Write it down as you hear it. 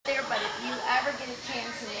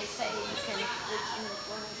say you can, which in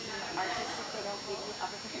artistic, they don't give you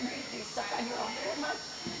opportunity to do stuff on your own very much.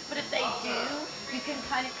 But if they do, you can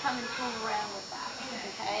kind of come and fool around with that,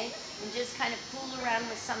 okay? And just kind of fool around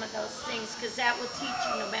with some of those things, because that will teach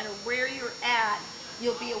you, no matter where you're at,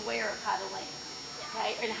 you'll be aware of how to land,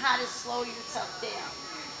 okay? And how to slow yourself down.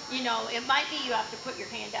 You know, it might be you have to put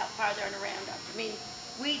your hand out farther and around after me.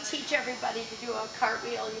 We teach everybody to do a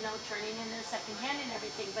cartwheel, you know, turning in their second hand and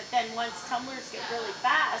everything. But then once tumblers get really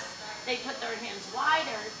fast, they put their hands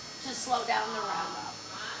wider to slow down the round off.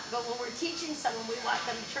 But when we're teaching someone, we want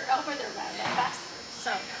them to turn over their round off faster.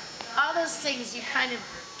 So all those things you kind of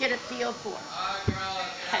get a feel for.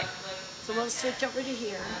 Okay, so we'll switch over to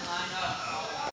here.